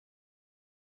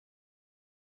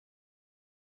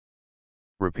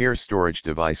Repair storage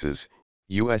devices,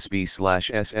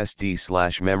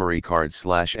 USB/SSD/memory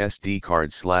card/SD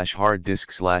card/hard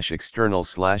disk/external/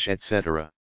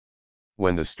 etc.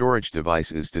 When the storage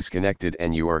device is disconnected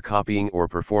and you are copying or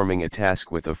performing a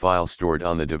task with a file stored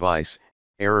on the device,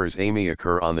 errors may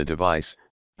occur on the device.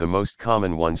 The most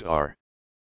common ones are: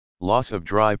 loss of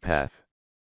drive path,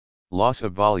 loss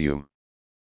of volume.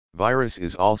 Virus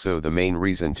is also the main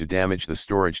reason to damage the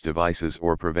storage devices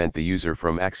or prevent the user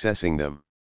from accessing them.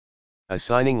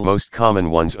 Assigning most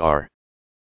common ones are: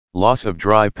 loss of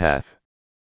drive path,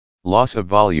 loss of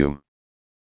volume.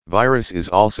 Virus is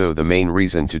also the main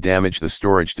reason to damage the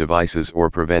storage devices or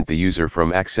prevent the user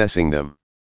from accessing them.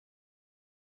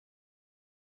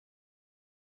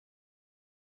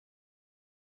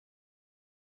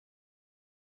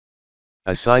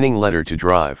 Assigning letter to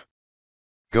drive.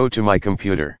 Go to My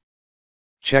Computer.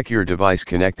 Check your device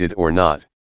connected or not.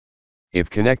 If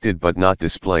connected but not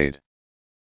displayed,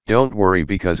 don't worry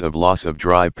because of loss of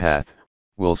drive path.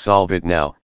 We'll solve it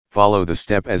now. Follow the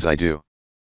step as I do.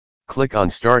 Click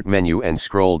on Start menu and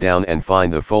scroll down and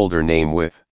find the folder name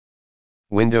with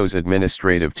Windows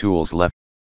Administrative Tools left.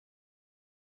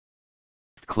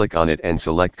 Click on it and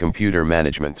select Computer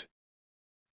Management.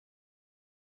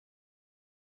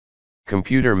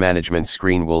 Computer Management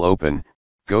screen will open.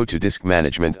 Go to Disk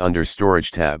Management under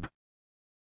Storage tab.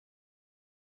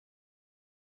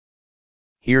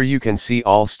 Here you can see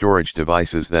all storage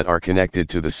devices that are connected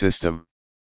to the system.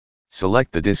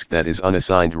 Select the disk that is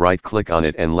unassigned, right-click on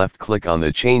it and left-click on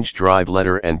the Change Drive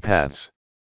Letter and Paths.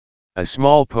 A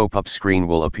small pop-up screen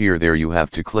will appear there. You have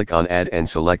to click on Add and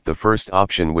select the first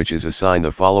option, which is assign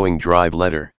the following drive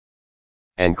letter.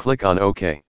 And click on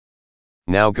OK.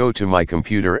 Now go to My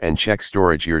Computer and check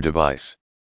storage your device.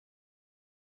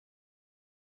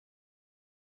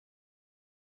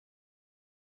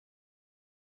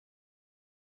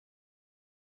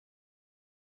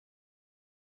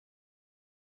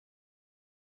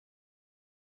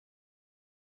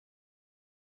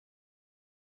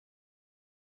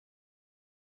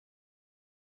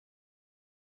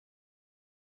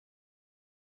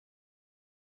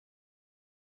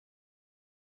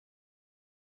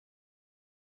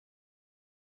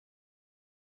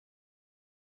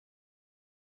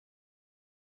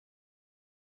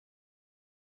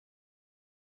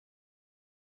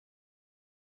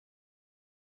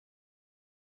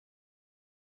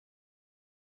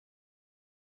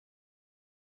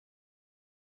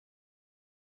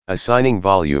 Assigning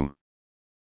volume.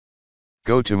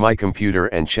 Go to My Computer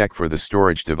and check for the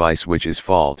storage device which is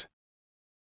fault.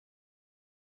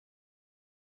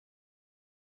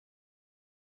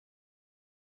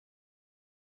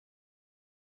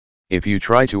 If you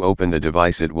try to open the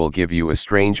device, it will give you a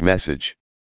strange message.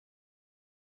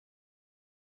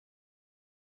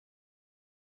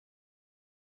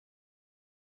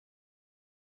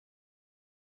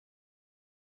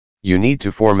 You need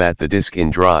to format the disk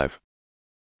in drive.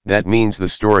 That means the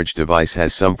storage device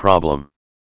has some problem.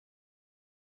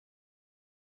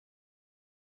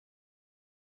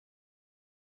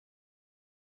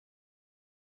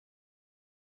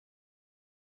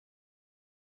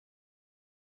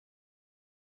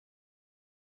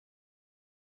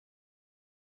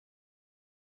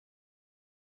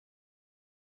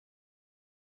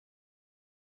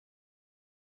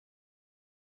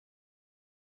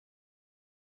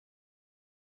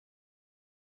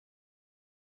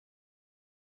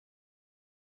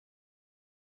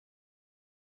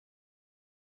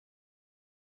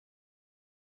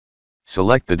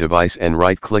 Select the device and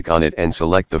right-click on it and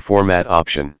select the Format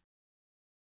option.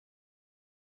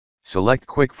 Select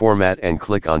Quick Format and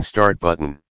click on Start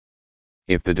button.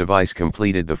 If the device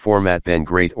completed the format, then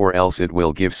great, or else it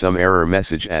will give some error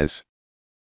message as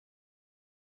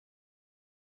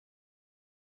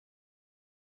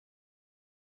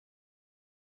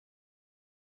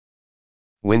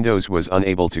Windows was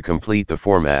unable to complete the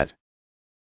format.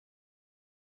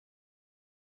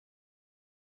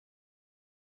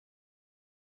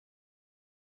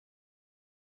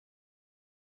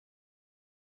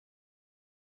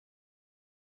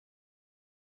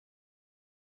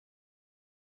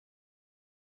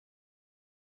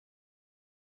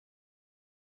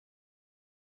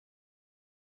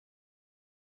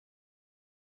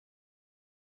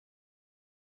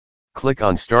 Click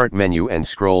on Start menu and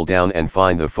scroll down and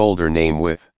find the folder name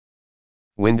with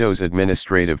Windows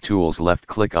Administrative Tools.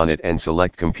 Left-click on it and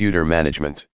select Computer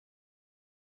Management.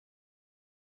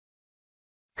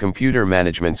 Computer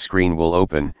Management screen will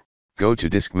open. Go to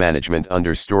Disk Management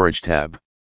under Storage tab.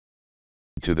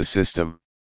 To the system.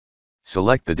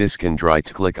 Select the disk and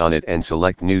right-click on it and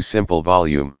select New Simple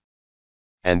Volume.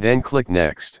 And then click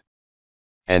Next.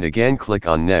 And again click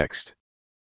on Next.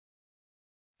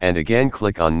 And again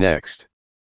click on Next.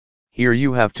 Here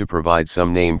you have to provide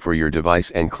some name for your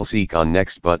device and click on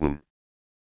Next button.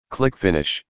 Click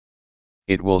Finish.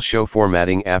 It will show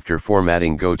formatting. After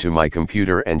formatting, go to My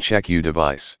Computer and check your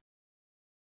device.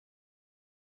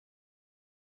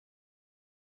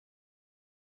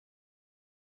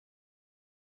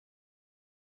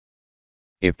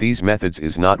 If these methods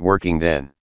is not working,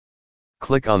 then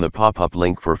click on the pop-up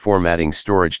link for formatting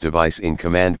storage device in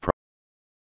command prompt.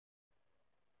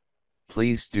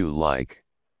 Please do like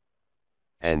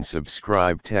and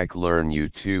subscribe Tech Learn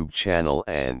YouTube channel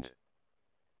and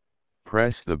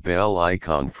press the bell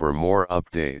icon for more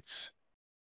updates.